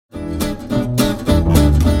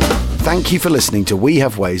Thank you for listening to We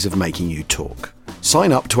Have Ways of Making You Talk.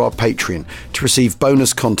 Sign up to our Patreon to receive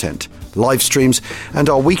bonus content, live streams, and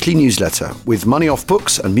our weekly newsletter with money off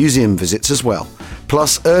books and museum visits as well,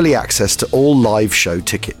 plus early access to all live show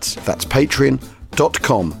tickets. That's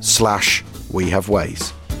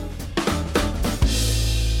patreon.com/wehaveways.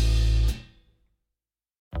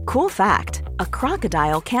 Cool fact, a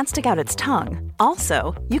crocodile can't stick out its tongue.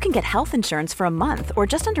 Also, you can get health insurance for a month or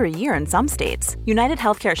just under a year in some states. United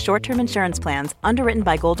Healthcare short-term insurance plans, underwritten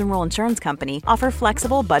by Golden Rule Insurance Company, offer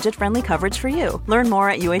flexible, budget-friendly coverage for you. Learn more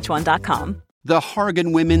at uh1.com. The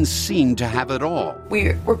Hargan women seemed to have it all.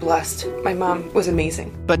 We were blessed. My mom was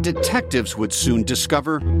amazing. But detectives would soon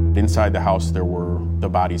discover... inside the house, there were the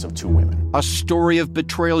bodies of two women. A story of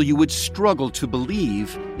betrayal you would struggle to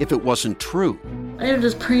believe if it wasn't true. I am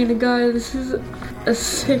just praying to God, this is a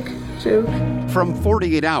sick joke. From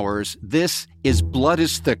 48 Hours, this is Blood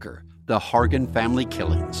is Thicker, the Hargan Family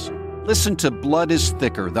Killings. Listen to Blood is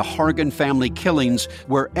Thicker, the Hargan Family Killings,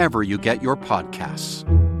 wherever you get your podcasts.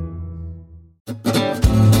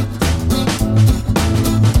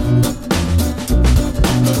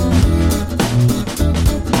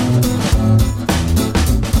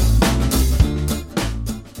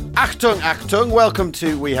 Achtung, Achtung. Welcome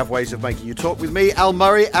to We Have Ways of Making You Talk with me, Al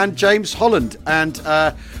Murray, and James Holland. And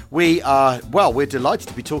we're delighted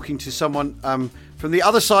to be talking to someone from the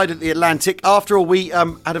other side of the Atlantic. After all, we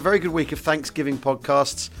had a very good week of Thanksgiving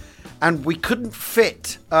podcasts, and we couldn't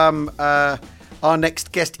fit our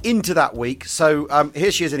next guest into that week. So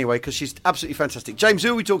here she is anyway, because she's absolutely fantastic. James,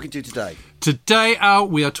 who are we talking to today? Today, Al,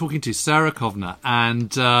 we are talking to Sarah Kovner, and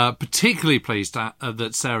particularly pleased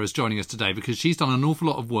that Sarah's joining us today because she's done an awful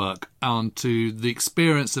lot of work onto the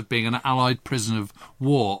experience of being an Allied prisoner of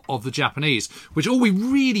war of the Japanese, which all we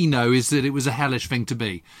really know is that it was a hellish thing to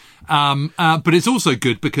be. But it's also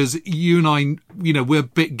good because you and I, we're a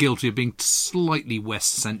bit guilty of being slightly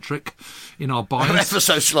West-centric in our bias. Ever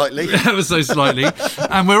so slightly. Ever so slightly.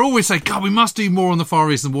 And we're always saying, God, we must do more on the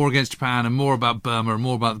Far East and war against Japan and more about Burma and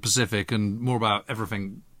more about the Pacific and more about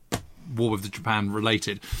everything war with Japan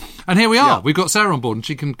related. And here we are. Yeah. We've got Sarah on board and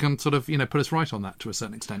she can sort of, put us right on that to a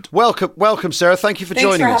certain extent. Welcome, Sarah. Thank you for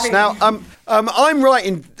joining us. Now, I'm right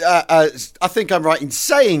in, I think I'm right in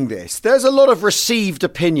saying this. There's a lot of received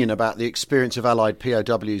opinion about the experience of Allied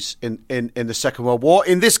POWs in the Second World War.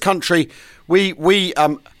 In this country, we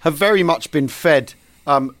have very much been fed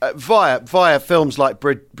via films like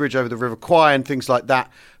Bridge Over the River Kwai and things like that,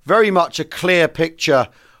 very much a clear picture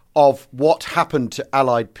of what happened to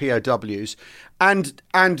Allied POWs. And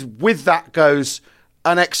with that goes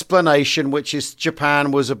an explanation, which is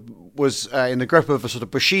Japan was in the grip of a sort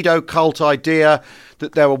of Bushido cult idea,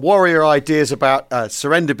 that there were warrior ideas about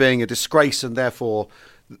surrender being a disgrace, and therefore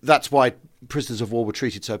that's why prisoners of war were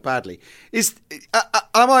treated so badly. Am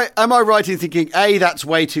I right in thinking, A, that's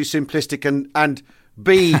way too simplistic, and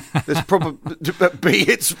B, there's probably B,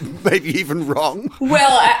 it's maybe even wrong?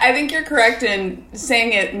 Well, I think you're correct in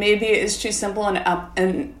saying it maybe is too simple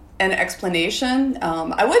an explanation.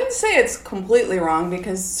 I wouldn't say it's completely wrong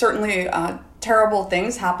because certainly terrible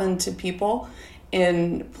things happen to people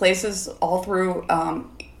in places all through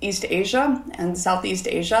East Asia and Southeast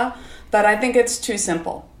Asia, but I think it's too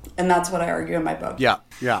simple, and that's what I argue in my book. Yeah.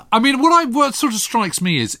 I mean, what sort of strikes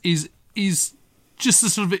me is just the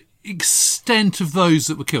sort of extent of those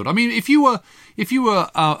that were killed. I mean, if you were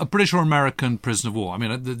a British or American prisoner of war, I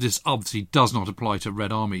mean, this obviously does not apply to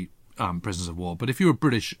Red Army prisoners of war, but if you were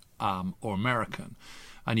British or American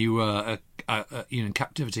and you were in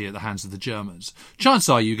captivity at the hands of the Germans, chances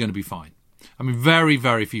are you're going to be fine. I mean, very,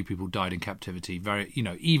 very few people died in captivity. Very,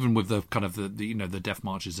 even with the kind of the death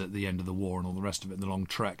marches at the end of the war and all the rest of it, the long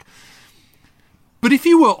trek. But if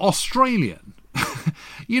you were Australian,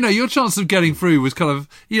 your chance of getting through was kind of,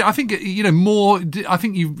 I think, more. I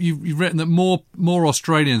think you've written that more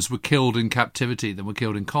Australians were killed in captivity than were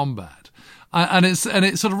killed in combat, and it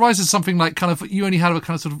sort of rises something like kind of you only had a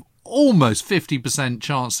kind of sort of almost 50%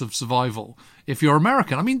 chance of survival if you're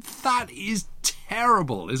American. I mean, that is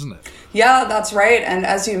terrible, isn't it? Yeah, that's right. And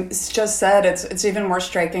as you just said, it's even more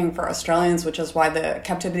striking for Australians, which is why the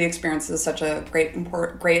captivity experience is such a great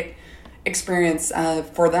experience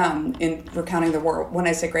for them in recounting the war. When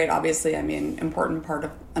I say great, obviously, I mean important part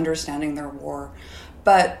of understanding their war.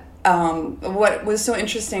 But what was so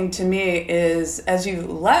interesting to me is, as you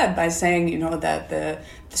led by saying, that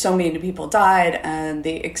so many people died,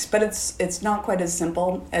 but it's not quite as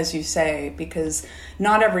simple as you say, because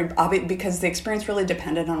because the experience really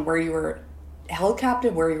depended on where you were held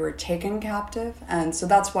captive, where you were taken captive, and so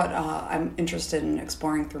that's what I'm interested in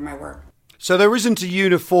exploring through my work. So there isn't a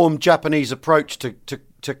uniform Japanese approach to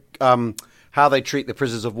how they treat the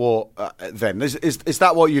prisoners of war. Then is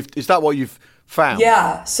that what you've found?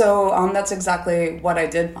 Yeah, so that's exactly what I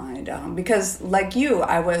did find. Because like you,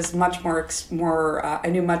 I was much more I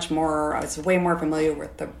knew much more. I was way more familiar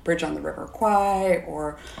with the Bridge on the River Kwai,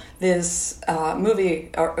 or this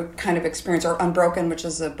movie or kind of experience, or Unbroken, which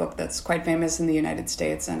is a book that's quite famous in the United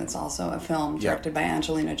States, and it's also a film directed by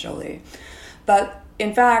Angelina Jolie. But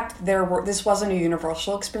in fact, this wasn't a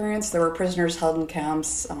universal experience. There were prisoners held in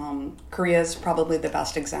camps. Korea is probably the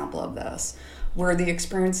best example of this, where the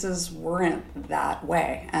experiences weren't that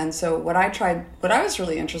way. And so what I was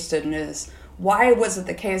really interested in is, why was it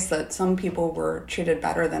the case that some people were treated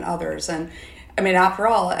better than others? And I mean, after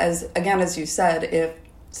all, as you said, if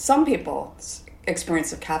some people's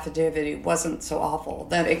experience of captivity wasn't so awful,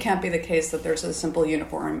 then it can't be the case that there's a simple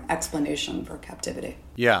uniform explanation for captivity.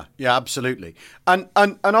 Yeah, absolutely. And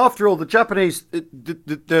after all, the Japanese,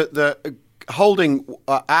 the holding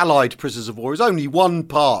Allied prisoners of war is only one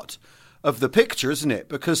part of the picture, isn't it?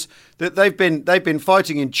 Because they've been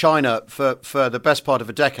fighting in China for the best part of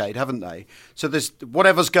a decade, haven't they? So there's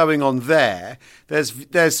whatever's going on there.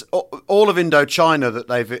 There's all of Indochina that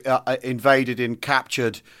they've invaded and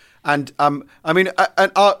captured. And I mean,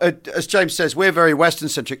 as James says, we're very Western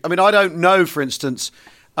centric. I mean, I don't know, for instance,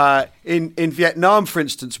 in Vietnam, for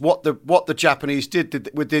instance, what the Japanese did.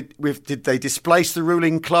 Did they displace the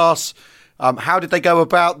ruling class? How did they go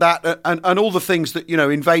about that? And all the things that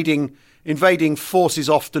invading forces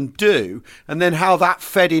often do, and then how that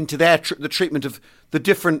fed into the treatment of the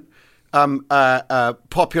different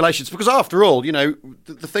populations. Because after all,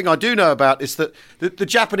 the thing I do know about is that the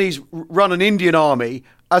Japanese run an Indian army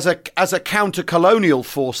as a counter-colonial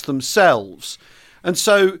force themselves, and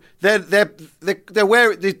so they're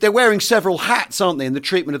wearing several hats, aren't they, in the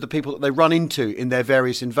treatment of the people that they run into in their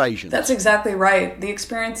various invasions. That's exactly right.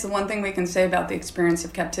 The one thing we can say about the experience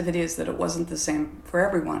of captivity is that it wasn't the same for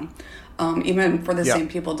everyone. Even for the same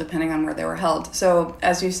people, depending on where they were held. So,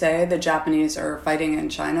 as you say, the Japanese are fighting in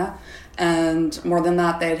China, and more than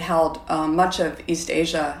that, they'd held much of East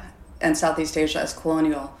Asia and Southeast Asia as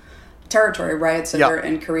colonial territory, right? So they're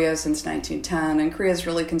in Korea since 1910, and Korea is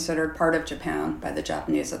really considered part of Japan by the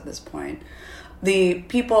Japanese at this point. The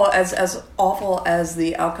people, as awful as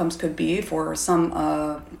the outcomes could be for some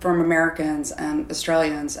from Americans and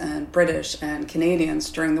Australians and British and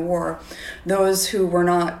Canadians during the war, those who were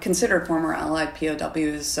not considered former Allied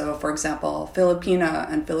POWs, so for example,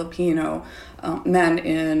 Filipina and Filipino men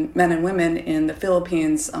and women in the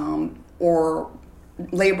Philippines, or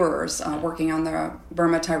laborers working on the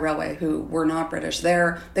Burma-Thai Railway who were not British,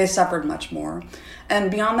 they suffered much more. And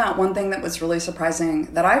beyond that, one thing that was really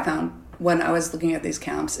surprising that I found when I was looking at these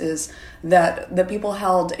camps is that the people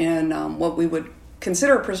held in what we would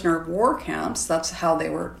consider prisoner of war camps, that's how they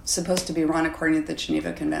were supposed to be run according to the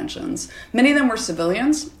Geneva Conventions. Many of them were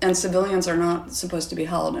civilians, and civilians are not supposed to be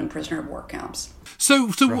held in prisoner of war camps. So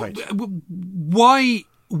right.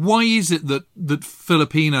 Why is it that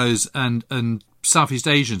Filipinos and Southeast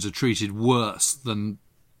Asians are treated worse than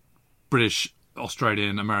British,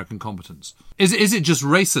 Australian, American combatants? Is it just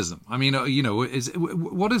racism? I mean,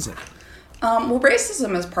 what is it? Well,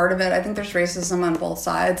 racism is part of it. I think there's racism on both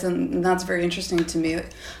sides, and that's very interesting to me.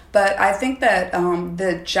 But I think that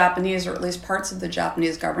the Japanese, or at least parts of the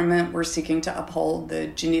Japanese government, were seeking to uphold the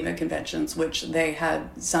Geneva Conventions, which they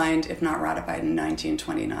had signed, if not ratified, in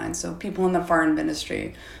 1929. So people in the foreign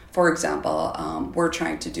ministry, for example, were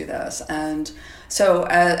trying to do this. And so,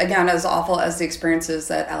 again, as awful as the experiences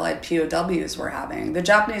that Allied POWs were having, the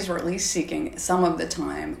Japanese were at least seeking some of the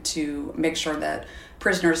time to make sure that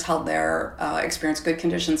prisoners held there experienced good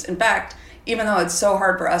conditions. In fact, even though it's so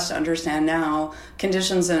hard for us to understand now,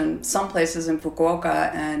 conditions in some places in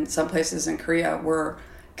Fukuoka and some places in Korea were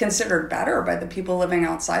considered better by the people living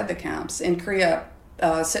outside the camps. In Korea,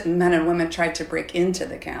 men and women tried to break into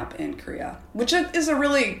the camp in Korea, which is a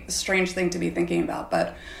really strange thing to be thinking about.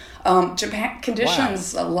 But Japan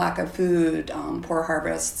conditions, lack of food, poor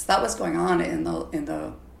harvests, that was going on in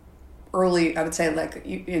the early, I would say, like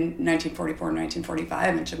in 1944,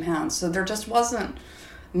 1945 in Japan. So there just wasn't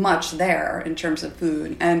much there in terms of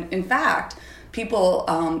food. And in fact, people,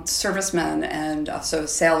 servicemen and so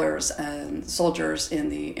sailors and soldiers in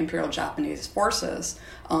the Imperial Japanese forces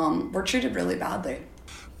were treated really badly.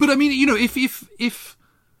 But I mean,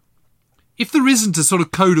 if there isn't a sort of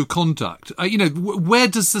code of conduct, where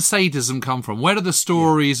does the sadism come from? Where are the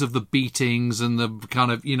stories of the beatings and the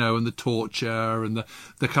kind of, and the torture and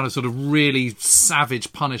the kind of sort of really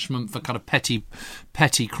savage punishment for kind of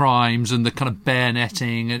petty crimes and the kind of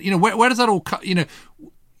bayoneting and, where does that all come?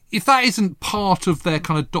 If that isn't part of their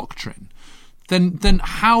kind of doctrine, then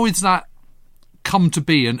how is that come to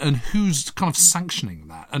be, and who's kind of sanctioning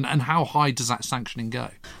that, and how high does that sanctioning go?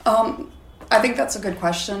 I think that's a good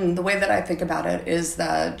question. The way that I think about it is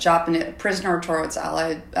that Japanese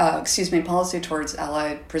policy towards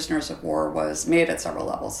allied prisoners of war was made at several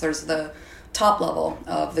levels. There's the top level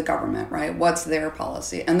of the government, right? What's their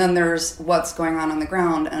policy? And then there's what's going on the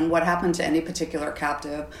ground, and what happened to any particular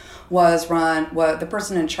captive was the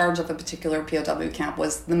person in charge of a particular POW camp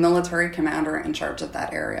was the military commander in charge of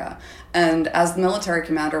that area. And as the military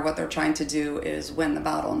commander, what they're trying to do is win the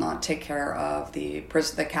battle, not take care of the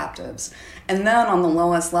captives. And then on the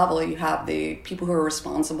lowest level, you have the people who are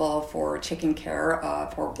responsible for taking care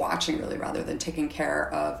of, or watching really, rather than taking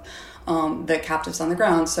care of the captives on the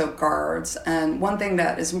ground, so guards. And one thing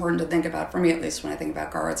that is important to think about, for me at least when I think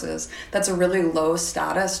about guards, is that's a really low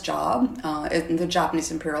status job in the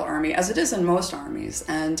Japanese Imperial Army, as it is in most armies.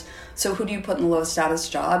 And so who do you put in the low status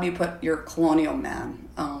job? You put your colonial man.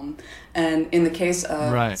 And in the case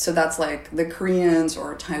of, so that's like the Koreans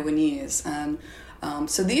or Taiwanese. And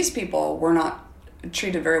so these people were not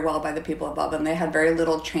treated very well by the people above them. They had very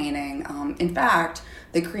little training. In fact,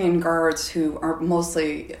 the Korean guards, who are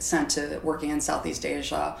mostly sent to working in Southeast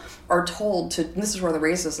Asia, are told to, this is where the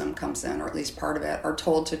racism comes in, or at least part of it, are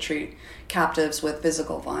told to treat captives with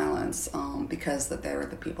physical violence because that they're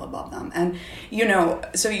the people above them. And,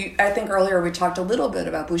 I think earlier we talked a little bit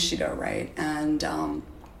about Bushido, right? And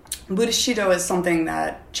Bushido is something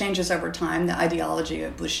that changes over time. The ideology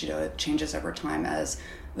of Bushido changes over time as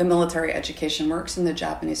the military education works in the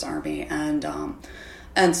Japanese army,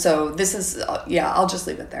 and so this is I'll just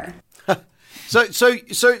leave it there. So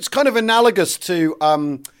it's kind of analogous to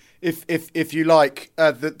if you like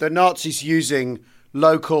the Nazis using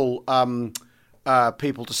local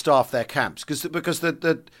people to staff their camps, because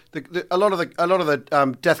a lot of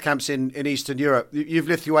the death camps in Eastern Europe, you've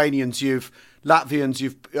Lithuanians, you've Latvians,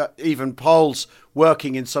 you've even Poles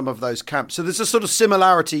working in some of those camps. So there's a sort of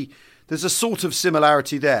similarity. There's a sort of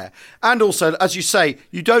similarity there. And also, as you say,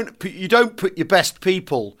 you don't put your best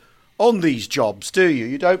people on these jobs, do you?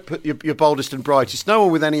 You don't put your boldest and brightest. No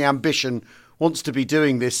one with any ambition wants to be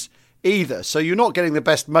doing this either. So you're not getting the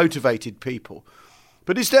best motivated people.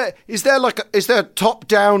 But is there a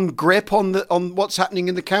top-down grip on what's happening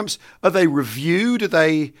in the camps? Are they reviewed?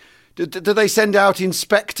 Do they send out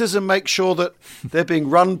inspectors and make sure that they're being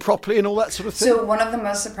run properly and all that sort of thing? So one of the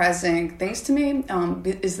most surprising things to me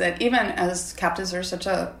is that even as captives are such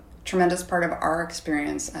a tremendous part of our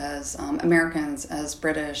experience as Americans, as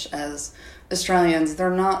British, as Australians, they're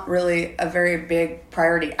not really a very big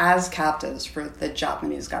priority as captives for the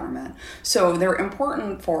Japanese government. So they're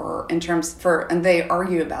important and they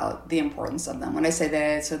argue about the importance of them. When I say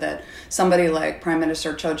they, so that somebody like Prime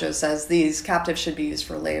Minister Chojo says these captives should be used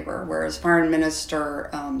for labor, whereas Foreign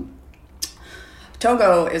Minister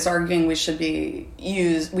Togo is arguing we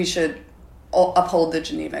should uphold the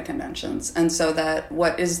Geneva Conventions. And so that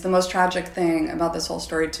what is the most tragic thing about this whole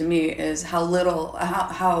story to me is how little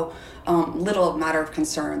matter of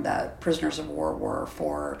concern that prisoners of war were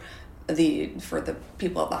for the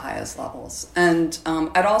people at the highest levels. And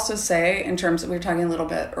I'd also say, in terms of, we were talking a little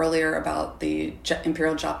bit earlier about the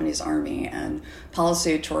Imperial Japanese Army and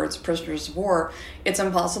policy towards prisoners of war, it's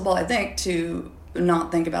impossible, I think, to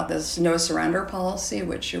not think about this no surrender policy,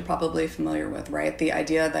 which you're probably familiar with, right? The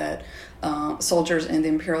idea that soldiers in the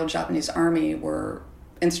Imperial Japanese Army were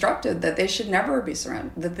instructed that they should never be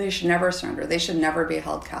surrendered, that they should never surrender, they should never be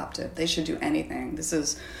held captive, they should do anything. This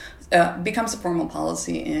is becomes a formal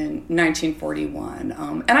policy in 1941.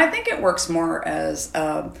 And I think it works more as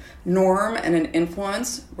a norm and an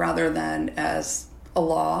influence rather than as a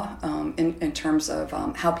law in terms of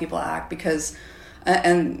how people act, because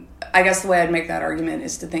and I guess the way I'd make that argument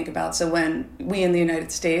is to think about, so when we in the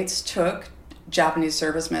United States took Japanese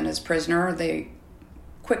servicemen as prisoner, they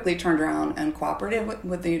quickly turned around and cooperated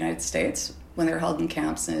with the United States when they were held in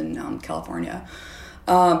camps in California.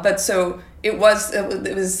 But so it was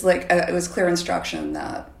clear instruction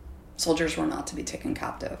that soldiers were not to be taken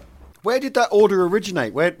captive. Where did that order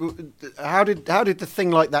originate? How did the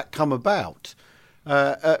thing like that come about?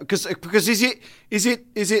 Because is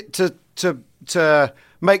it to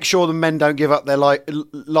make sure the men don't give up their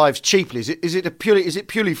lives cheaply? Is it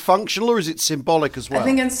purely functional, or is it symbolic as well? I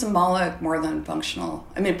think it's symbolic more than functional.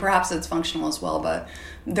 I mean, perhaps it's functional as well, but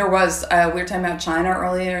there was we were talking about China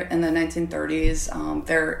earlier in the 1930s.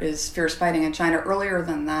 There is fierce fighting in China earlier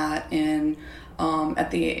than that in. At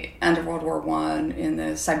the end of World War I, in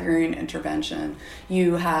the Siberian intervention,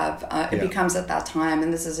 you have, becomes at that time,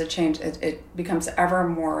 and this is a change, it becomes ever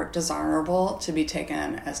more desirable to be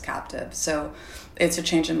taken as captive. So it's a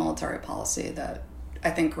change in military policy that I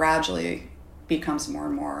think gradually becomes more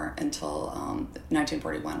and more until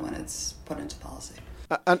 1941 when it's put into policy.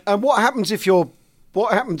 And what happens if you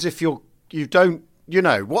don't,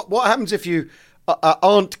 what happens if you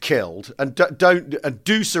aren't killed and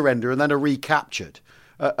do surrender and then are recaptured,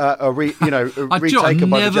 retaken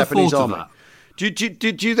by the Japanese army? Do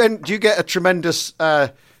you get a tremendous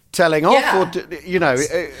telling off, or or is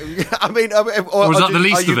that the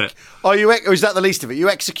least of it? Or is that the least of it? You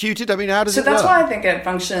executed? I mean, how does it work? So that's why I think it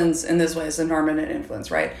functions in this way as a normative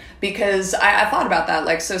influence, right? Because I thought about that.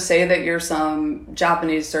 Like, so say that you're some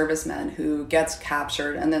Japanese serviceman who gets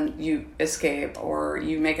captured and then you escape or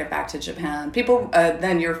you make it back to Japan. People,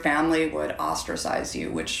 then your family would ostracize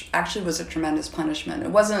you, which actually was a tremendous punishment.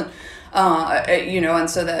 It wasn't, and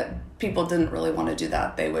so that people didn't really want to do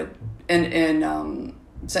that. They would,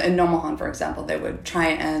 so in Nomonhan, for example, they would try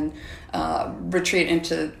and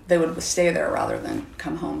they would stay there rather than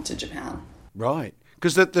come home to Japan. Right,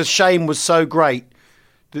 because the shame was so great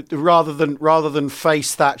that rather than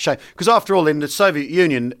face that shame. Because after all, in the Soviet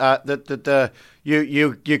Union,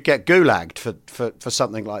 you get gulagged for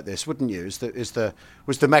something like this, wouldn't you?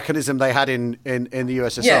 Was the mechanism they had in the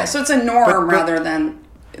USSR? Yeah, so it's a norm rather than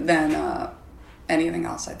anything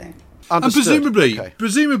else, I think. Understood. And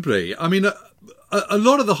presumably, I mean. A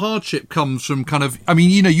lot of the hardship comes from kind of,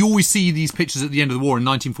 you always see these pictures at the end of the war in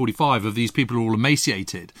 1945 of these people all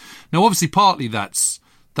emaciated. Now, obviously, partly that's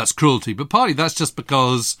cruelty, but partly that's just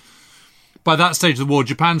because by that stage of the war,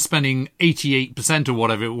 Japan's spending 88% or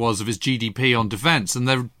whatever it was of its GDP on defence, and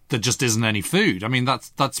there just isn't any food. I mean,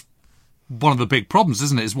 that's one of the big problems,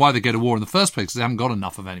 isn't it? Is why they go to war in the first place, because they haven't got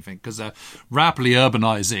enough of anything, because they're rapidly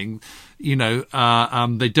urbanising.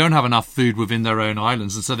 They don't have enough food within their own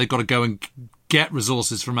islands, and so they've got to go and get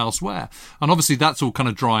resources from elsewhere. And obviously that's all kind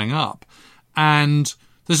of drying up. And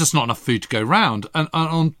there's just not enough food to go round. And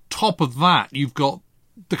on top of that, you've got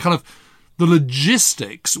the kind of the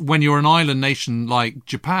logistics when you're an island nation like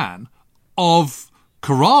Japan of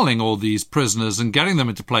corralling all these prisoners and getting them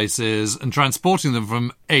into places and transporting them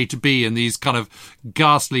from A to B in these kind of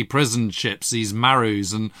ghastly prison ships, these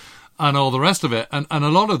Marus and all the rest of it. And a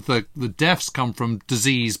lot of the deaths come from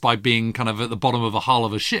disease by being kind of at the bottom of a hull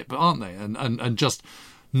of a ship, aren't they? And just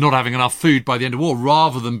not having enough food by the end of war,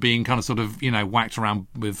 rather than being kind of sort of, whacked around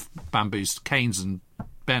with bamboo canes and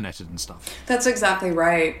bayoneted and stuff. That's exactly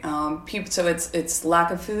right. So it's lack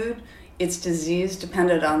of food. It's disease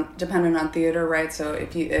dependent on theater, right? So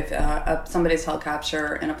if somebody's held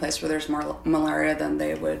capture in a place where there's more malaria, then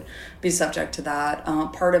they would be subject to that.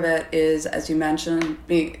 Part of it is, as you mentioned,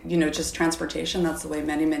 just transportation. That's the way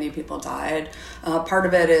many people died. Part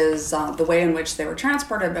of it is the way in which they were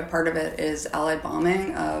transported, but part of it is Allied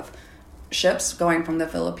bombing of ships going from the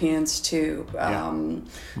Philippines to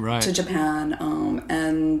Japan,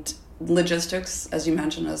 and logistics, as you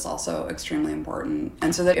mentioned, is also extremely important.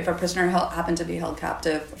 And so that if a prisoner happened to be held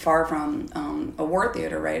captive far from a war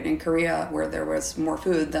theater, right, in Korea, where there was more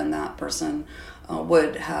food, then that person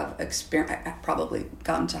would have probably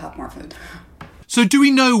gotten to have more food. So do we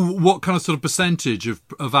know what kind of sort of percentage of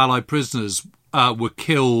Allied prisoners were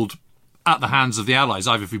killed at the hands of the Allies,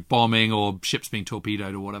 either through bombing or ships being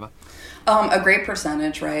torpedoed or whatever? A great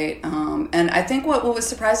percentage, right? And I think what was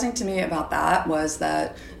surprising to me about that was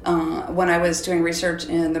that when I was doing research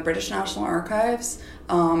in the British National Archives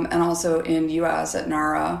and also in U.S. at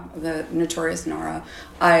NARA, the notorious NARA,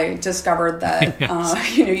 I discovered that,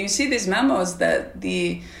 yes. You see these memos that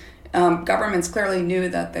the governments clearly knew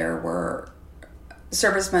that there were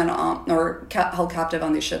servicemen or held captive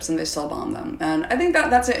on these ships, and they still bomb them. And I think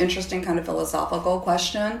that's an interesting kind of philosophical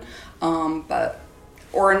question,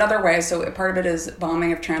 or another way, so part of it is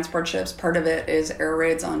bombing of transport ships, part of it is air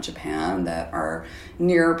raids on Japan that are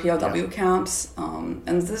near POW camps, and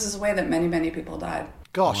this is a way that many people died.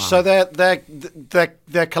 Gosh, wow. So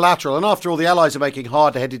they're collateral, and after all, the Allies are making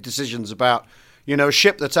hard-headed decisions about, a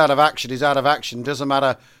ship that's out of action is out of action, doesn't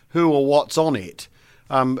matter who or what's on it.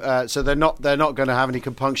 So they're not going to have any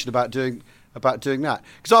compunction about doing that.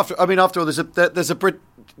 Because after all, there's a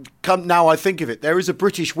now I think of it, there is a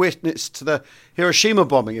British witness to the Hiroshima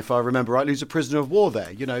bombing, if I remember right, who's a prisoner of war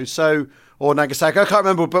there. Or Nagasaki. I can't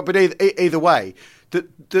remember, but either way,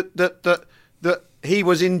 that he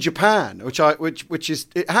was in Japan, which is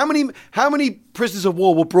how many prisoners of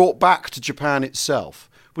war were brought back to Japan itself?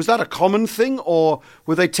 Was that a common thing, or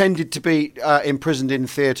were they tended to be imprisoned in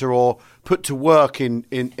theatre or put to work in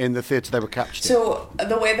the theatre they were captured in? So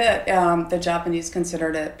the way that the Japanese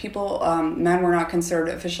considered it, men were not considered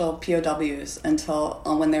official POWs until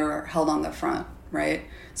when they were held on the front, right?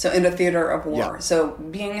 So in a theatre of war. Yeah. So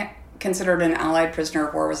being considered an Allied prisoner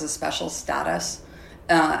of war was a special status.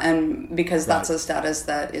 And because that's a status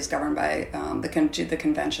that is governed by the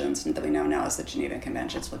conventions that we know now as the Geneva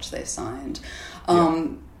Conventions, which they signed.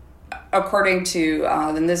 According to,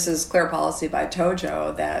 and this is clear policy by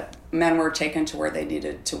Tojo, that men were taken to where they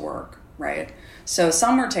needed to work, right? So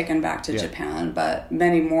some were taken back to Japan, but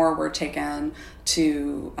many more were taken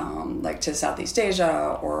to to Southeast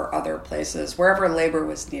Asia or other places, wherever labor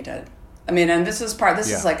was needed. I mean, and this is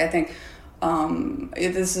I think,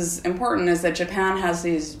 this is important, is that Japan has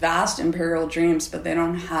these vast imperial dreams, but they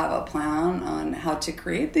don't have a plan on how to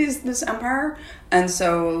create this empire, and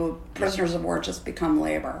so prisoners of war just become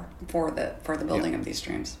labor for the building of these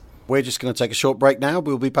dreams. We're just going to take a short break now.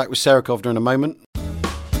 We'll be back with Sarah Kovner in a moment.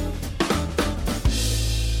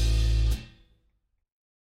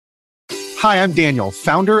 Hi, I'm Daniel,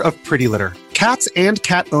 founder of Pretty Litter. Cats and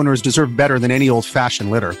cat owners deserve better than any old-fashioned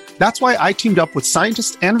litter. That's why I teamed up with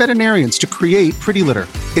scientists and veterinarians to create Pretty Litter.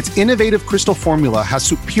 Its innovative crystal formula has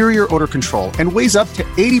superior odor control and weighs up to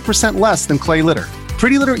 80% less than clay litter.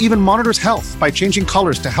 Pretty Litter even monitors health by changing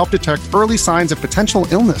colors to help detect early signs of potential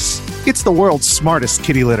illness. It's the world's smartest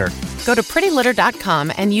kitty litter. Go to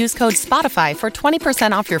prettylitter.com and use code SPOTIFY for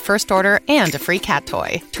 20% off your first order and a free cat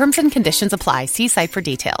toy. Terms and conditions apply. See site for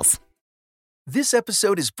details. This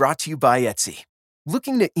episode is brought to you by Etsy.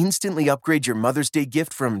 Looking to instantly upgrade your Mother's Day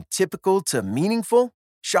gift from typical to meaningful?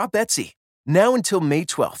 Shop Etsy. Now until May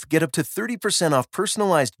 12th, get up to 30% off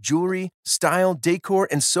personalized jewelry, style, decor,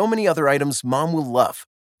 and so many other items Mom will love.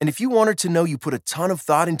 And if you want her to know you put a ton of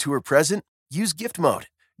thought into her present, use Gift Mode.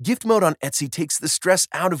 Gift Mode on Etsy takes the stress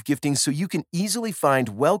out of gifting so you can easily find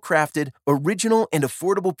well-crafted, original, and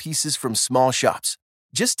affordable pieces from small shops.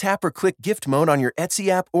 Just tap or click Gift Mode on your Etsy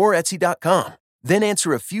app or Etsy.com. Then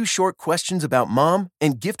answer a few short questions about Mom,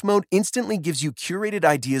 and Gift Mode instantly gives you curated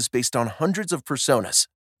ideas based on hundreds of personas.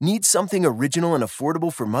 Need something original and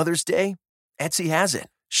affordable for Mother's Day? Etsy has it.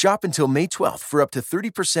 Shop until May 12th for up to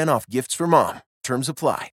 30% off gifts for Mom. Terms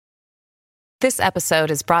apply. This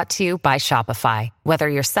episode is brought to you by Shopify. Whether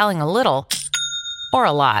you're selling a little or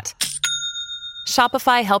a lot,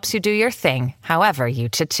 Shopify helps you do your thing, however you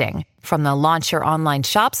cha-ching. From the launch your online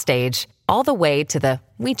shop stage, all the way to the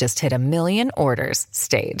we just hit 1 million orders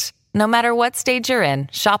stage. No matter what stage you're in,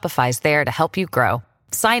 Shopify's there to help you grow.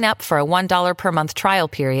 Sign up for a $1 per month trial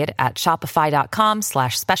period at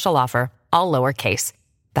shopify.com/special offer, all lowercase.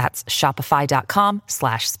 That's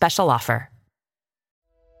shopify.com/special offer.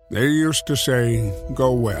 They used to say,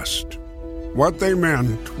 go west. What they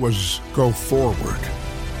meant was go forward.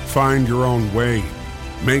 Find your own way.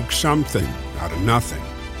 Make something out of nothing.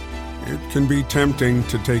 It can be tempting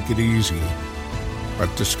to take it easy,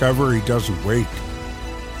 but discovery doesn't wait.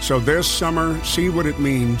 So this summer, see what it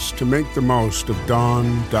means to make the most of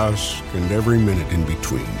dawn, dusk, and every minute in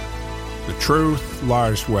between. The truth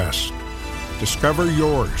lies west. Discover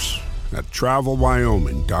yours at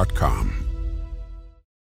TravelWyoming.com.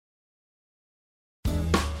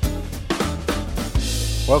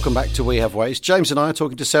 Welcome back to We Have Ways. James and I are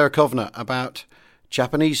talking to Sarah Kovner about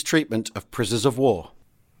Japanese treatment of prisoners of war.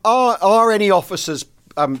 Are any officers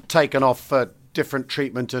taken off for different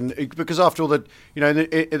treatment? And because after all, the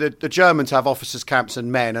Germans have officers' camps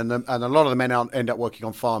and men, and a lot of the men end up working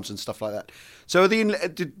on farms and stuff like that. So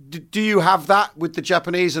do you have that with the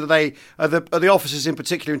Japanese? Are the officers in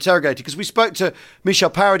particular interrogated? Because we spoke to Michel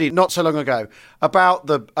Paradis not so long ago about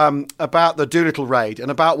the Doolittle raid and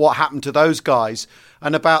about what happened to those guys,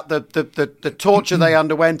 and about the torture they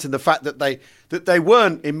underwent, and the fact that they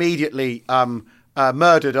weren't immediately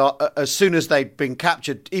murdered as soon as they'd been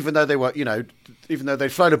captured, even though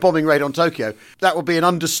they'd flown a bombing raid on Tokyo. That would be an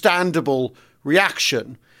understandable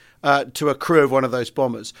reaction to a crew of one of those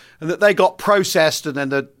bombers, and that they got processed and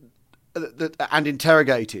then and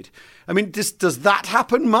interrogated. I mean, does that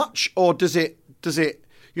happen much, or does it?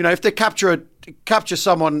 If they capture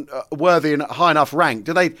someone worthy and high enough rank,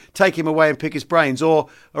 do they take him away and pick his brains, or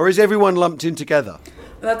is everyone lumped in together?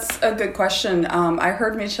 That's a good question. I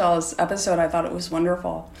heard Michel's episode. I thought it was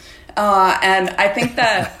wonderful, and I think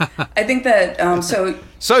that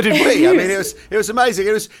So did we. I mean, it was amazing.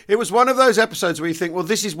 It was one of those episodes where you think, well,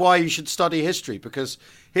 this is why you should study history, because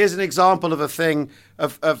here's an example of a thing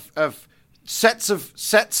of sets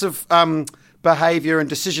of behaviour and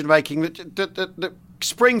decision making that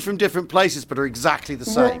spring from different places but are exactly the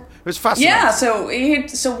same. It was fascinating. Yeah.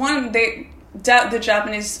 The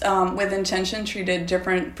Japanese, with intention, treated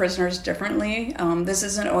different prisoners differently. This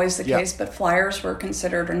isn't always the case, but flyers were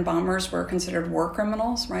considered, and bombers were considered war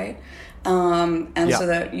criminals, right? So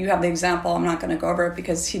that you have the example, I'm not going to go over it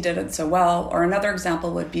because he did it so well. Or another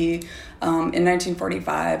example would be in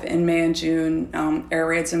 1945, in May and June, air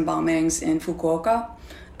raids and bombings in Fukuoka,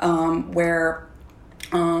 where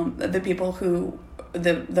the people who,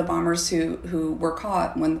 the bombers who were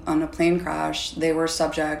caught when on a plane crash, they were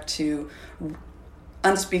subject to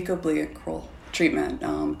unspeakably cruel treatment,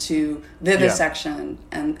 to vivisection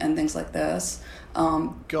and things like this.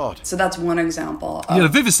 God. So that's one example. The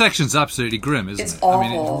vivisection's absolutely grim, isn't it? It's awful. I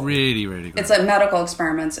mean, it's really, really grim. It's like medical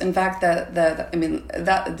experiments. In fact,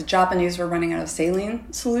 the Japanese were running out of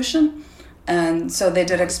saline solution, and so they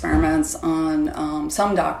did experiments on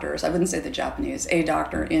some doctors. I wouldn't say the Japanese. A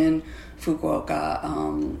doctor in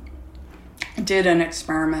Fukuoka did an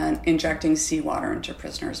experiment injecting seawater into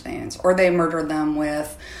prisoners' veins, or they murdered them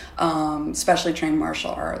with specially trained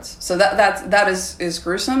martial arts. So that is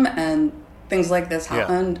gruesome, and things like this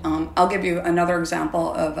happened. Yeah. I'll give you another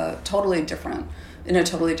example of in a totally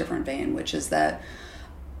different vein, which is that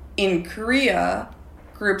in Korea,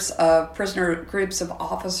 groups of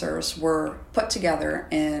officers were put together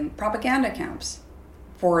in propaganda camps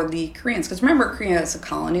for the Koreans. Because remember, Korea is a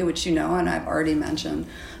colony, which you know, and I've already mentioned.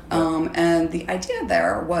 And the idea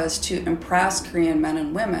there was to impress Korean men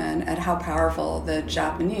and women at how powerful the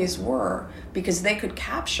Japanese were, because they could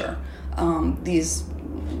capture these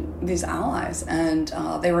allies, and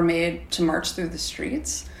they were made to march through the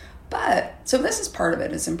streets. But so this is part of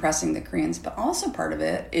it, is impressing the Koreans, but also part of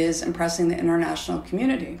it is impressing the international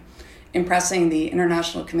community, impressing the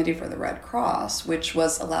International Committee for the Red Cross, which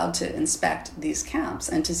was allowed to inspect these camps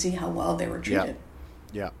and to see how well they were treated.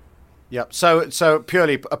 Yeah. So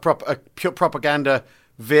purely a pure propaganda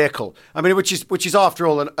vehicle. I mean, which is after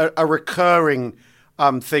all a recurring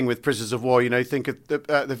thing with prisoners of war. You know, you think of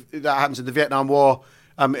that happens in the Vietnam War.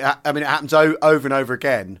 I mean, it happens over and over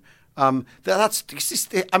again.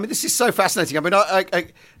 This is so fascinating. I mean,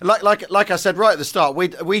 like I said right at the start,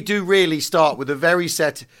 we do really start with a very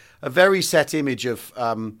set image of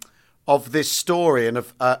this story and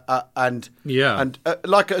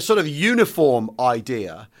like a sort of uniform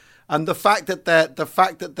idea, and the fact that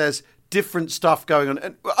there's different stuff going on.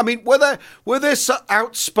 And, I mean, were there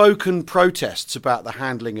outspoken protests about the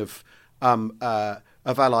handling of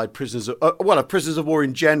Allied prisoners, of prisoners of war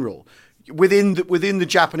in general, within the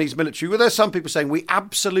Japanese military? Were there some people saying we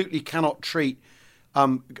absolutely cannot treat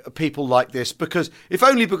people like this because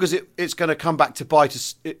it's going to come back to bite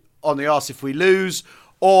us on the arse if we lose,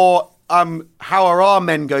 or how are our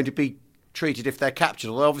men going to be treated if they're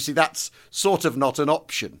captured? Well, obviously that's sort of not an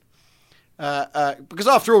option. Because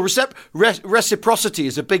after all, reciprocity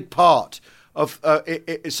is a big part of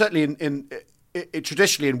certainly in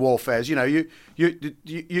traditionally in warfares. You know, you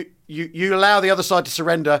allow the other side to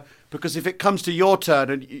surrender because if it comes to your turn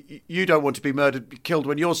and you don't want to be killed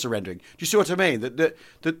when you're surrendering. Do you see what I mean? That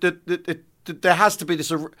there has to be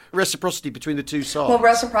this reciprocity between the two sides. Well,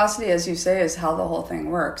 reciprocity, as you say, is how the whole thing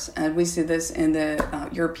works, and we see this in the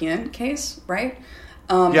European case, right?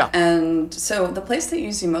 And so the place that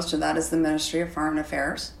you see most of that is the Ministry of Foreign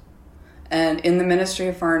Affairs. And in the Ministry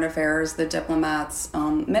of Foreign Affairs, the diplomats,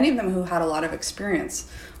 many of them who had a lot of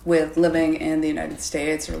experience with living in the United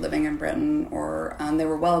States or living in Britain, or they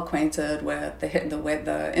were well acquainted with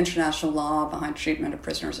the international law behind treatment of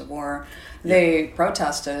prisoners of war. They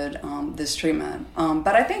protested this treatment.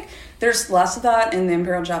 But I think there's less of that in the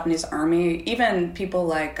Imperial Japanese Army. Even people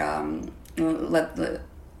like Tamura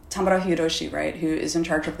Hiroshi, right, who is in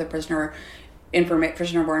charge of the Prisoner of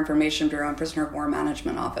War Information Bureau and Prisoner of War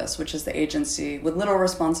Management Office, which is the agency with little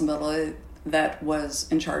responsibility that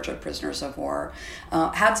was in charge of prisoners of war.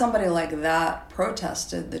 Had somebody like that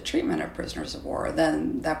protested the treatment of prisoners of war,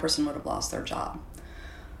 then that person would have lost their job.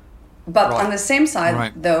 But on the same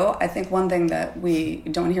side, though, I think one thing that we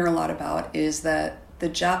don't hear a lot about is that the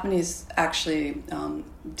Japanese actually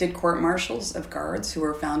did court-martials of guards who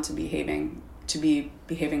were found to be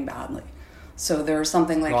behaving badly. So there are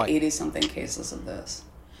something like 80-something cases of this.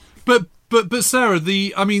 But Sarah,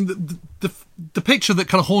 the picture that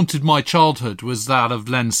kind of haunted my childhood was that of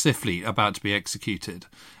Len Sifley about to be executed,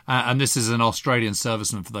 and this is an Australian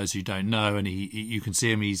serviceman for those who don't know. And you can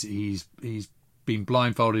see him. He's been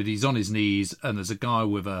blindfolded. He's on his knees, and there's a guy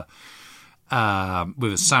with a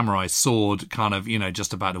samurai sword, kind of,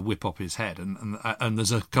 just about to whip up his head, and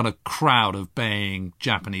there's a kind of crowd of baying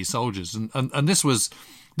Japanese soldiers, and this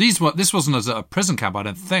wasn't as a prison camp, I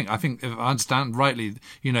don't think. I think, if I understand rightly,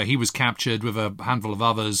 he was captured with a handful of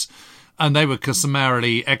others, and they were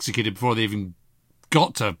summarily executed before they even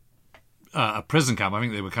got to a prison camp. I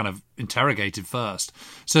think they were kind of interrogated first.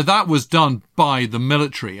 So that was done by the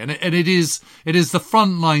military, and it is the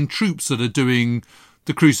frontline troops that are doing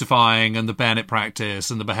the crucifying and the bayonet practice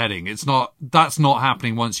and the beheading. That's not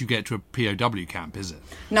happening once you get to a POW camp, is it?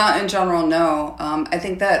 Not in general, no. I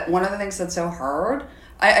think that one of the things that's so hard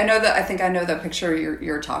I know that. I think I know the picture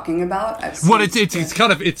you're talking about. It's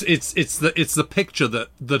the picture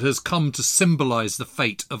that has come to symbolise the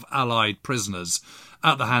fate of Allied prisoners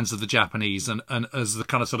at the hands of the Japanese, and as the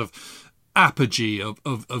kind of sort of apogee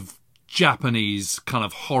of Japanese kind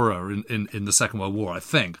of horror in the Second World War, I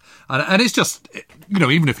think. And it's just,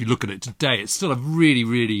 even if you look at it today, it's still a really,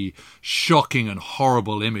 really shocking and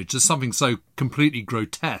horrible image. There's something so completely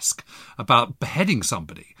grotesque about beheading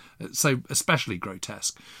somebody, so especially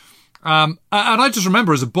grotesque. And I just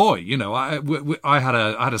remember as a boy, I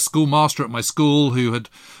had a schoolmaster at my school who had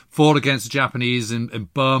fought against the Japanese in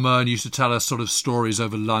Burma and used to tell us sort of stories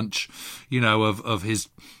over lunch, of his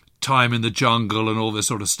time in the jungle and all this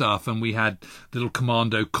sort of stuff. And we had little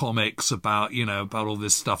commando comics about all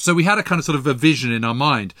this stuff. So we had a kind of sort of a vision in our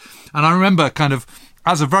mind. And I remember kind of,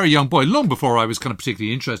 as a very young boy, long before I was kind of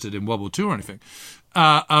particularly interested in World War II or anything,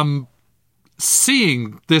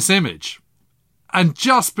 seeing this image and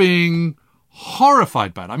just being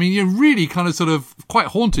horrified by it. I mean, you're really kind of sort of quite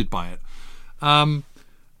haunted by it. And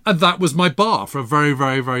that was my bar for a very,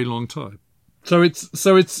 very, very long time. So it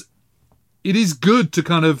is good to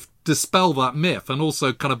kind of dispel that myth and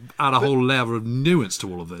also kind of add a whole layer of nuance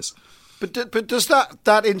to all of this. But does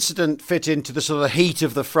that incident fit into the sort of heat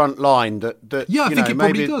of the front line that I think it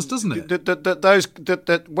probably does, doesn't it?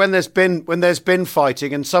 That when there's been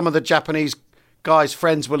fighting and some of the Japanese guys'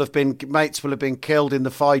 mates will have been killed in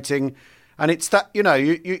the fighting, and it's that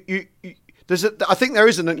I think there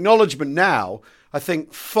is an acknowledgement now. I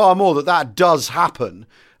think far more that does happen,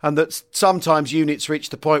 and that sometimes units reach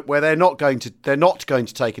the point where they're not going to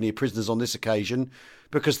take any prisoners on this occasion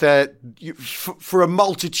because they're for a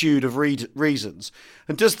multitude of reasons.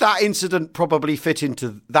 And does that incident probably fit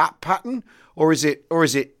into that pattern, or is it?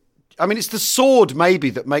 I mean, it's the sword maybe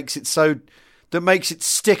that makes it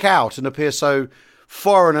stick out and appear so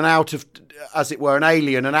foreign and out of, as it were, an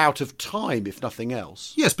alien and out of time, if nothing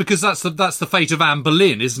else. Yes, because that's the fate of Anne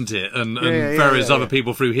Boleyn, isn't it? And various other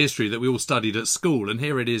people through history that we all studied at school. And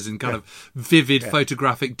here it is in kind of vivid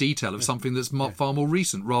photographic detail of something that's far more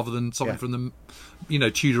recent rather than something from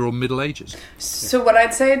the Tudor or Middle Ages. So what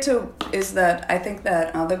I'd say is that I think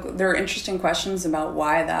that there are interesting questions about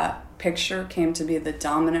why that picture came to be the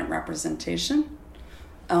dominant representation.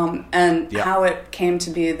 How it came to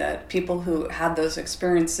be that people who had those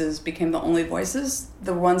experiences became the only voices,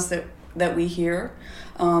 the ones that we hear.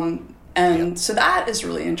 So that is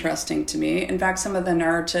really interesting to me. In fact, some of the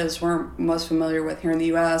narratives we're most familiar with here in the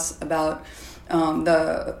U.S. about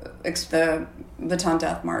the Bataan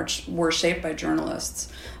Death March were shaped by journalists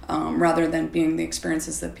rather than being the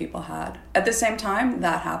experiences that people had. At the same time,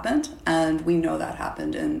 that happened, and we know that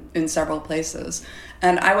happened in several places.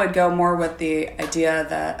 And I would go more with the idea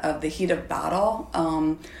that of the heat of battle.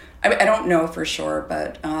 I don't know for sure,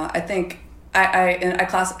 but I think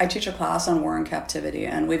I teach a class on war and captivity,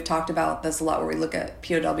 and we've talked about this a lot where we look at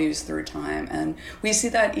POWs through time, and we see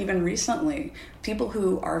that even recently. People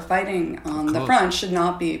who are fighting on the front should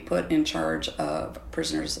not be put in charge of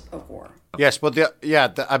prisoners of war. Yes, well,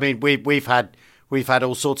 I mean, we've had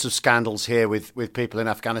all sorts of scandals here with people in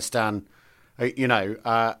Afghanistan.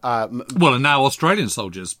 And now Australian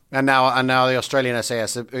soldiers, and now the Australian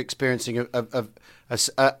SAS are experiencing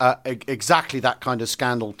exactly that kind of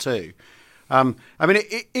scandal too. I mean,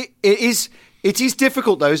 it is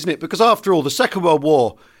difficult though, isn't it? Because after all, the Second World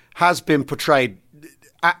War has been portrayed,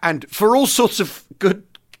 and for all sorts of good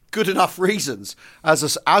enough reasons,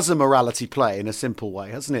 as a morality play in a simple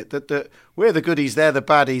way, hasn't it? That we're the goodies, they're the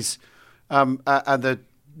baddies, and the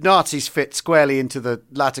Nazis fit squarely into the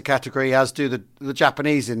latter category, as do the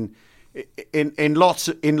Japanese in lots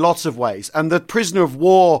of ways. And the prisoner of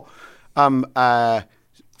war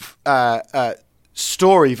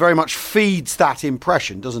story very much feeds that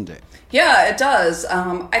impression, doesn't it? Yeah, it does.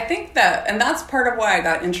 I think that, and that's part of why I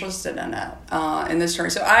got interested in it, in this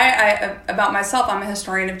story. So about myself, I'm a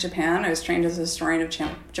historian of Japan. I was trained as a historian of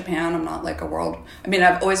Japan. I'm not like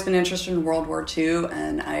I've always been interested in World War II,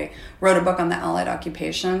 and I wrote a book on the Allied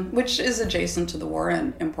occupation, which is adjacent to the war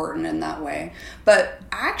and important in that way. But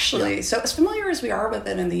actually, so as familiar as we are with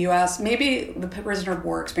it in the U.S., maybe the prisoner of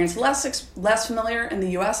war experience less familiar in the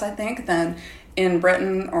U.S., I think, than in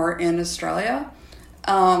Britain or in Australia.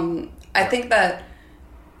 I think that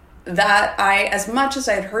I, as much as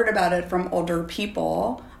I had heard about it from older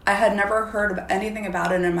people, I had never heard anything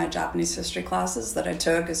about it in my Japanese history classes that I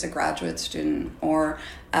took as a graduate student or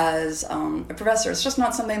as a professor. It's just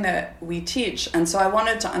not something that we teach. And so I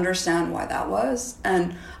wanted to understand why that was.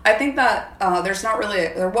 And I think that there's not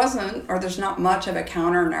much of a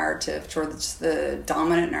counter narrative towards the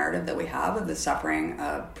dominant narrative that we have of the suffering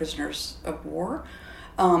of prisoners of war.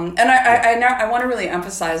 And I want to really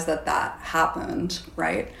emphasize that happened,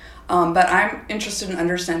 right? But I'm interested in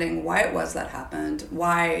understanding why it was that happened,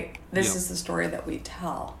 why this is the story that we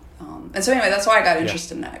tell. And so anyway, that's why I got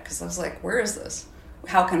interested in it, because I was like, where is this?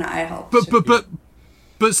 How can I help?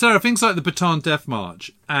 But Sarah, things like the Bataan Death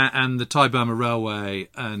March and the Thai Burma Railway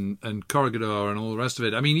and Corregidor and all the rest of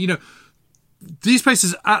it, I mean, you know, these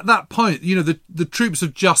places at that point, you know, the troops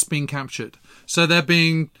have just been captured. So they're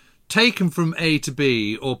being taken from A to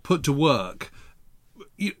B or put to work,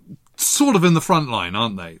 sort of in the front line,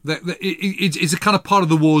 aren't they? It's a kind of part of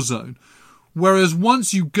the war zone. Whereas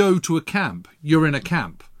once you go to a camp, you're in a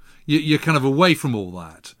camp. You're kind of away from all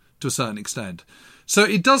that to a certain extent. So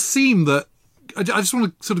it does seem that, I just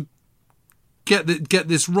want to sort of get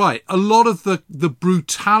this right. A lot of the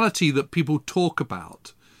brutality that people talk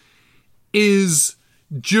about is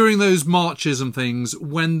during those marches and things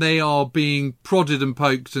when they are being prodded and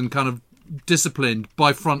poked and kind of disciplined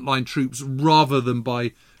by frontline troops rather than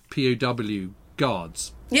by POW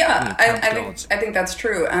guards. Yeah, I think that's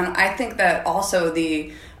true, and I think that also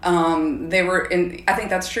I think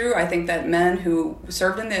that's true. I think that men who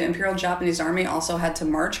served in the Imperial Japanese Army also had to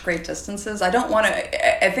march great distances. I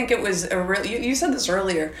think it was a real. You said this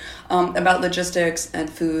earlier about logistics and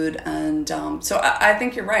food, and so I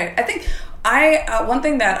think you're right. I think one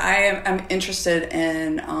thing that I am interested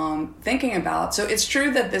in thinking about. So it's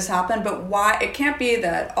true that this happened, but why? It can't be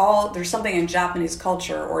that there's something in Japanese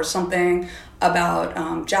culture or something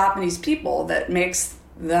about Japanese people that makes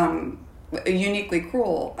them uniquely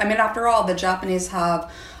cruel. I mean, after all, the Japanese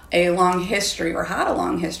have a long history, or had a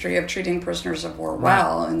long history, of treating prisoners of war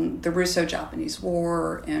well, in the Russo-Japanese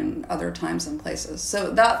War and other times and places.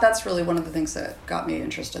 So that's really one of the things that got me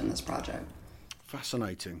interested in this project.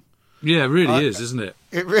 Fascinating. Yeah, it really is, isn't it?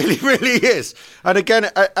 It really, really is. And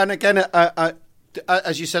again,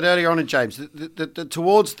 as you said earlier on, James,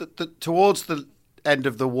 towards the end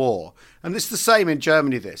of the war, and it's the same in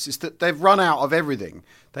Germany. This is that they've run out of everything.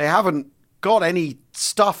 They haven't got any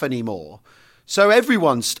stuff anymore. So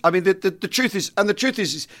everyone's. I mean, the truth is,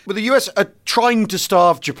 well, the US are trying to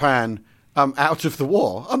starve Japan out of the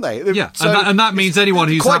war, aren't they? Yeah, so and that means anyone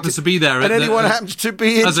who happens to be there, and anyone happens to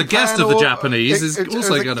be as a guest of the Japanese is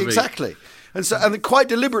also going to be exactly, and quite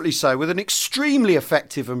deliberately so, with an extremely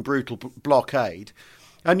effective and brutal blockade.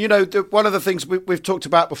 And you know, one of the things we've talked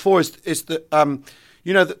about before is that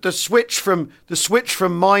you know, the switch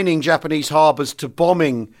from mining Japanese harbours to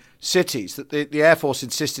bombing cities that the Air Force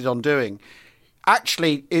insisted on doing.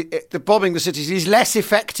 Actually, the bombing the cities is less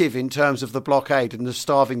effective in terms of the blockade and the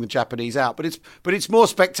starving the Japanese out, but it's more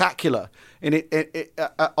spectacular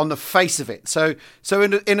on the face of it. So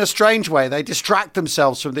in a strange way, they distract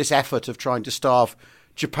themselves from this effort of trying to starve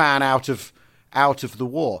Japan out of the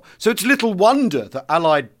war. So it's little wonder that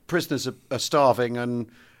Allied prisoners are starving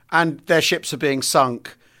and their ships are being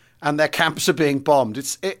sunk and their camps are being bombed.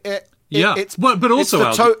 It's the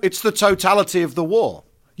totality of the war.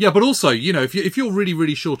 Yeah, but also, you know, if you're really,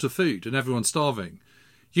 really short of food and everyone's starving,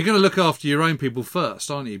 you're going to look after your own people first,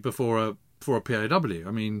 aren't you, before a POW?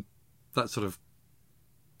 I mean, that sort of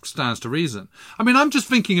stands to reason. I mean, I'm just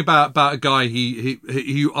thinking about a guy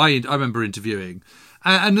who I remember interviewing,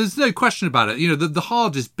 and there's no question about it. You know, the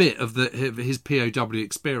hardest bit of his POW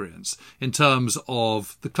experience, in terms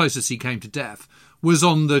of the closest he came to death, was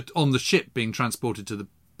on the ship being transported to the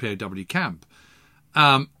POW camp,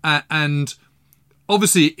 and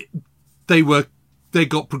obviously they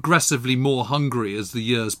got progressively more hungry as the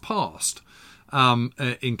years passed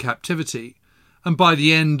in captivity, and by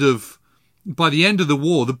the end of the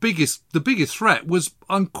war, the biggest threat was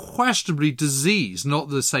unquestionably disease, not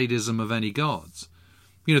the sadism of any guards.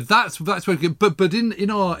 You know, that's where. But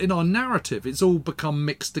in our narrative, it's all become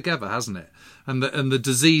mixed together, hasn't it? And the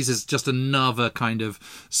disease is just another kind of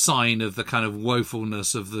sign of the kind of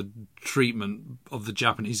woefulness of the treatment of the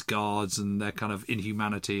Japanese guards and their kind of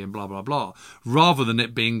inhumanity and blah blah blah, rather than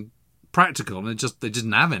it being practical. And they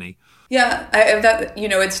didn't have any. Yeah,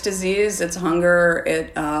 it's disease, it's hunger.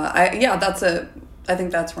 I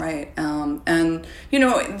think that's right. And, you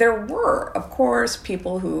know, there were, of course,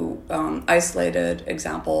 people who isolated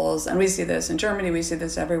examples, and we see this in Germany, we see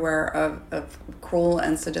this everywhere, of cruel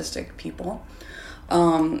and sadistic people.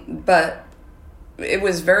 But it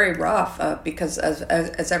was very rough because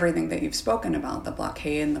as everything that you've spoken about, the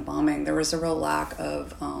blockade and the bombing, there was a real lack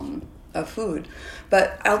of food.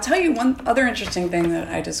 But I'll tell you one other interesting thing that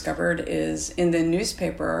I discovered is in the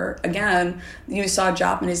newspaper, again, you saw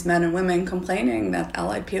Japanese men and women complaining that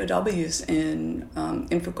Allied POWs in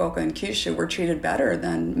Fukuoka and Kyushu were treated better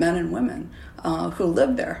than men and women who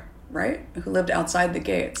lived there, right? Who lived outside the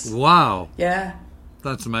gates. Wow. Yeah.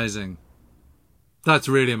 That's amazing. That's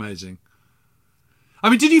really amazing. I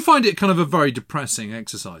mean, did you find it kind of a very depressing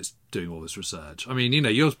exercise doing all this research? I mean,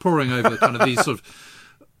 you're poring over kind of these sort of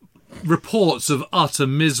reports of utter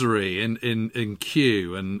misery in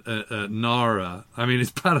Kew and Nara. I mean,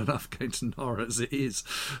 it's bad enough going to Nara as it is,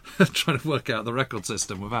 trying to work out the record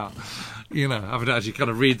system without, having to actually kind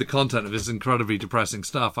of read the content of this incredibly depressing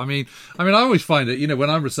stuff. I mean, I always find it, when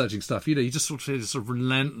I'm researching stuff, you just sort of feel this sort of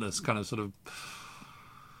relentless kind of sort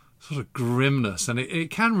of grimness, and it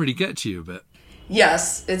can really get to you a bit.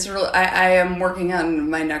 Yes, it's real. I am working on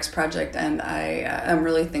my next project, and I am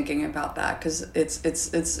really thinking about that because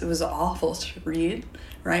it was awful to read,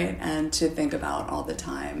 right, and to think about all the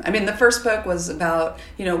time. I mean, the first book was about,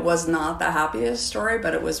 was not the happiest story,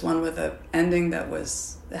 but it was one with an ending that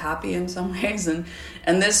was happy in some ways, and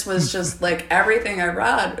this was just like everything I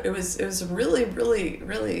read. It was really, really,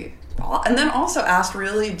 really. And then also asked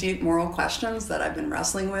really deep moral questions that I've been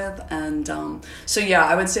wrestling with, and so yeah,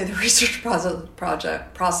 I would say the research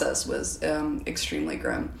process was extremely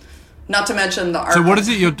grim. Not to mention the art. So what is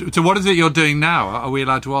it you're doing now? Are we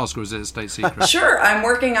allowed to ask, or is it a state secret? Sure, I'm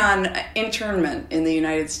working on internment in the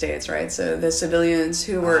United States, right? So the civilians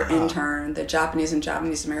who were interned, the Japanese and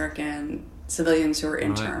Japanese American civilians who were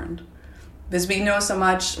interned. Right. Because we know so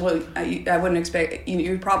much, well, I wouldn't expect,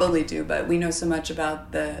 you probably do, but we know so much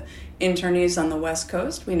about the internees on the West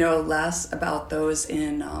Coast. We know less about those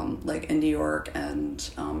in New York and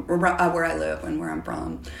where I live and where I'm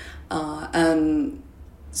from. And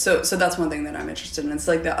so that's one thing that I'm interested in. It's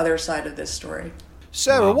like the other side of this story.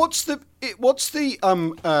 Sarah, what's the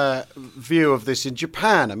view of this in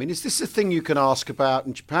Japan? I mean, is this a thing you can ask about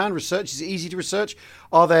in Japan? Research, is it easy to research?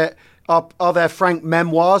 Are there frank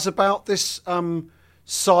memoirs about this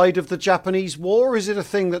side of the Japanese war? Or is it a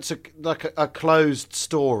thing that's like a closed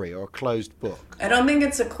story or a closed book? I don't think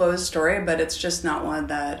it's a closed story, but it's just not one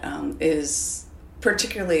that is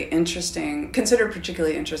particularly interesting, considered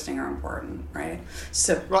particularly interesting or important, right?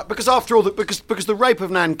 So right, because after all, because the rape of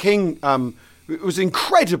Nanking. It was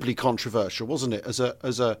incredibly controversial, wasn't it? As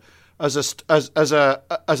a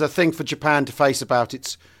thing for Japan to face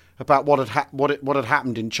about what had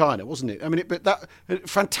happened in China, wasn't it? I mean,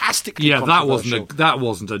 fantastically. Yeah, that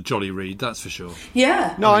wasn't a jolly read, that's for sure.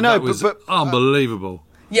 Yeah. No, I know, but unbelievable.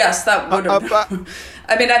 Yes, that would have.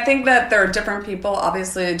 I mean, I think that there are different people,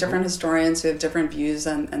 obviously, different historians who have different views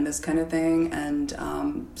on this kind of thing, and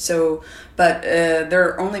but there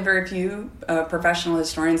are only very few professional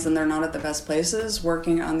historians, and they're not at the best places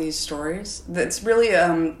working on these stories. It's really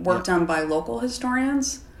work done by local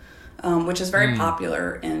historians, which is very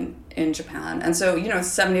popular in Japan, and so it's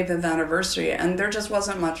 75th anniversary, and there just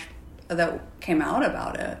wasn't much that came out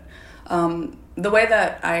about it. The way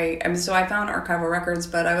that I found archival records,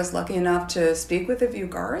 but I was lucky enough to speak with a few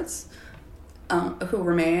guards who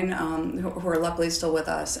remain, who are luckily still with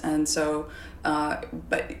us. And so,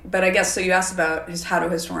 but I guess, so you asked about how do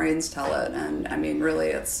historians tell it? And I mean, really,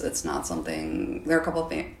 it's not something, there are a couple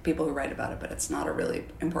of people who write about it, but it's not a really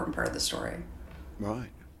important part of the story.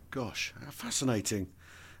 Right. Gosh, how fascinating.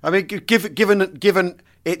 I mean, given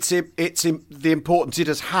its the importance it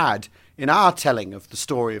has had in our telling of the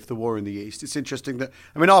story of the war in the East, it's interesting that,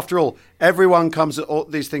 I mean, after all, everyone comes at all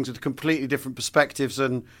these things with completely different perspectives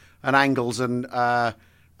and angles and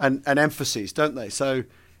emphases, don't they? So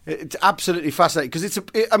it's absolutely fascinating because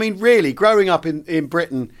I mean, really, growing up in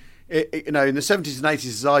Britain, in the 70s and 80s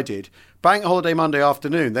as I did, Bank Holiday Monday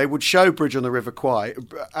afternoon, they would show Bridge on the River Kwai,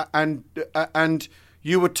 and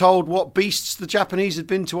you were told what beasts the Japanese had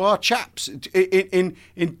been to our chaps in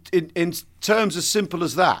terms as simple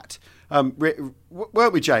as that.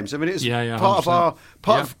 Weren't we, James? I mean, it's part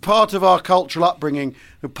of our cultural upbringing,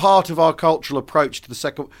 and part of our cultural approach to the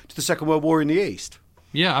Second World War in the East.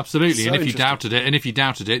 Yeah, absolutely. So and if you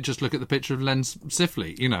doubted it, just look at the picture of Len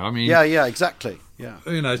Sifley. I mean, yeah, exactly. Yeah,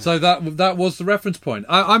 so that was the reference point.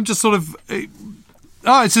 I'm just sort of.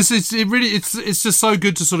 It's just so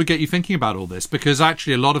good to sort of get you thinking about all this, because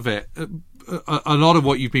actually a lot of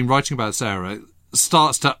what you've been writing about, Sarah,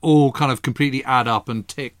 starts to all kind of completely add up and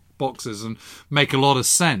tick boxes and make a lot of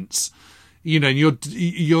sense. And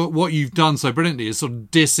you're what you've done so brilliantly is sort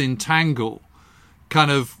of disentangle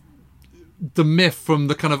kind of the myth from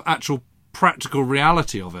the kind of actual practical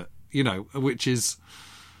reality of it, which is,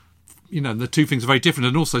 the two things are very different,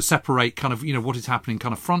 and also separate kind of, what is happening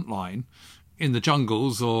kind of frontline in the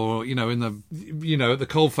jungles or, in the, at the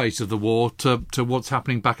coalface of the war to what's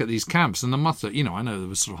happening back at these camps. And there must, I know there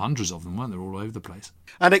was sort of hundreds of them, weren't there, all over the place.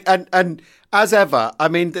 And as ever, I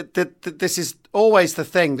mean, this is always the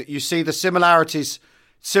thing that you see the similarities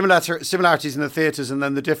in the theatres and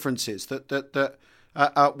then the differences that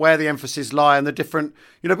where the emphasis lie and the different,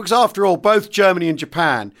 because after all, both Germany and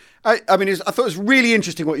Japan, I thought it was really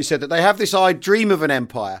interesting what you said, that they have this dream of an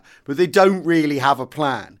empire, but they don't really have a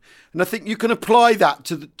plan. And I think you can apply that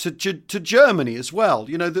to Germany as well.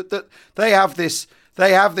 That they have this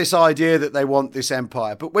idea that they want this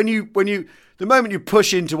empire, but the moment you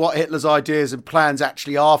push into what Hitler's ideas and plans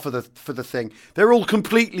actually are for the thing, they're all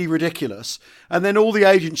completely ridiculous. And then all the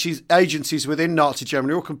agencies within Nazi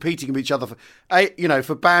Germany are all competing with each other for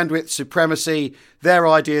bandwidth, supremacy, their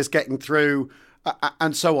ideas getting through,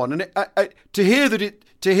 and so on. And to hear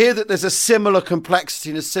that there's a similar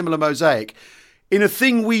complexity and a similar mosaic in a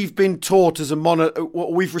thing we've been taught as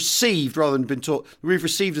we've received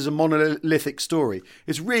as a monolithic story,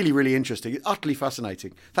 is really, really interesting. It's utterly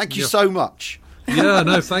fascinating. Thank you so much. Yeah,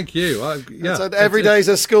 no, thank you. So every day's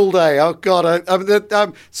a school day. Oh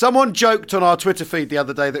God! Someone joked on our Twitter feed the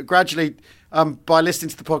other day that gradually, by listening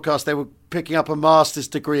to the podcast, they were picking up a master's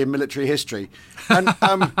degree in military history, and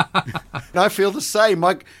I feel the same.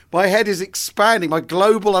 My head is expanding. My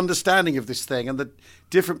global understanding of this thing and the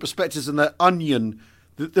different perspectives and the onion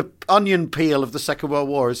peel of the Second World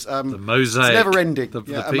War is the mosaic. It's never ending. The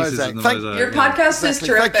pieces in the mosaic. Your podcast is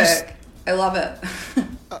terrific. I love it.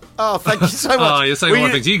 Thank you so much. Oh, you're saying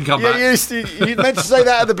one thing. You can come back. You meant to say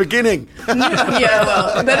that at the beginning.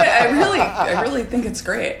 Well, but I really think it's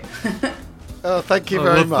great. Oh, thank you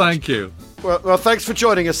very much. Thank you. Well, thanks for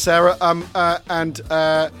joining us, Sarah. And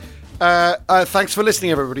thanks for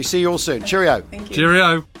listening, everybody. See you all soon. Cheerio. Thank you.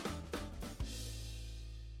 Cheerio.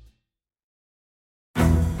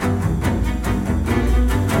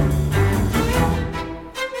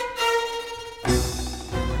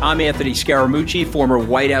 I'm Anthony Scaramucci, former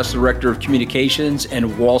White House Director of Communications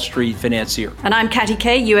and Wall Street financier. And I'm Katty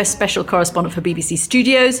Kay, US Special Correspondent for BBC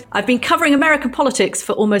Studios. I've been covering American politics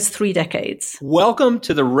for almost 3 decades. Welcome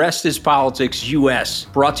to The Rest is Politics US,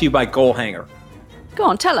 brought to you by Goalhanger. Go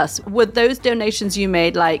on, tell us, were those donations you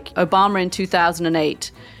made, like Obama in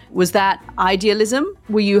 2008, was that idealism?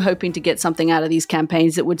 Were you hoping to get something out of these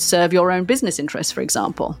campaigns that would serve your own business interests, for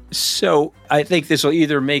example? So I think this will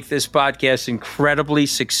either make this podcast incredibly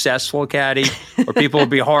successful, Katty, or people will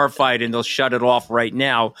be horrified and they'll shut it off right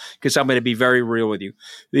now, because I'm going to be very real with you.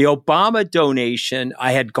 The Obama donation,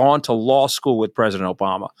 I had gone to law school with President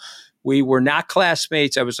Obama. We were not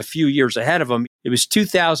classmates. I was a few years ahead of him. It was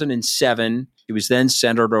 2007. He was then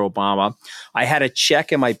Senator Obama. I had a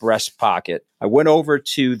check in my breast pocket. I went over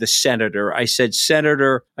to the senator. I said,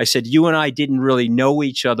 Senator, you and I didn't really know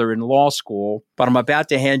each other in law school, but I'm about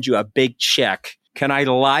to hand you a big check. Can I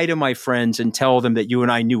lie to my friends and tell them that you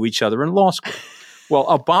and I knew each other in law school? Well,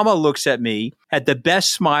 Obama looks at me, had the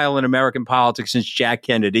best smile in American politics since Jack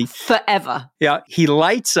Kennedy. Forever. Yeah. He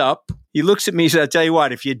lights up. He looks at me and says, I'll tell you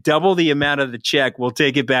what, if you double the amount of the check, we'll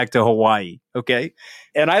take it back to Hawaii. Okay.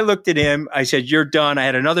 And I looked at him. I said, you're done. I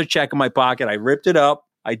had another check in my pocket. I ripped it up.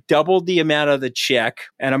 I doubled the amount of the check.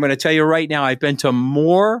 And I'm going to tell you right now, I've been to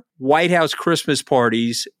more White House Christmas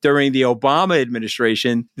parties during the Obama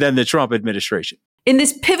administration than the Trump administration. In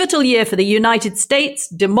this pivotal year for the United States,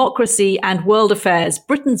 democracy, and world affairs,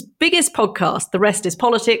 Britain's biggest podcast, The Rest is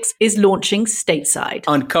Politics, is launching stateside.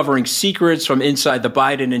 Uncovering secrets from inside the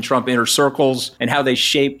Biden and Trump inner circles and how they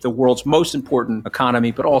shape the world's most important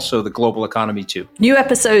economy, but also the global economy too. New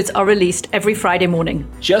episodes are released every Friday morning.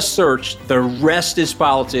 Just search The Rest is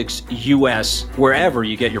Politics US wherever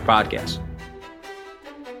you get your podcasts.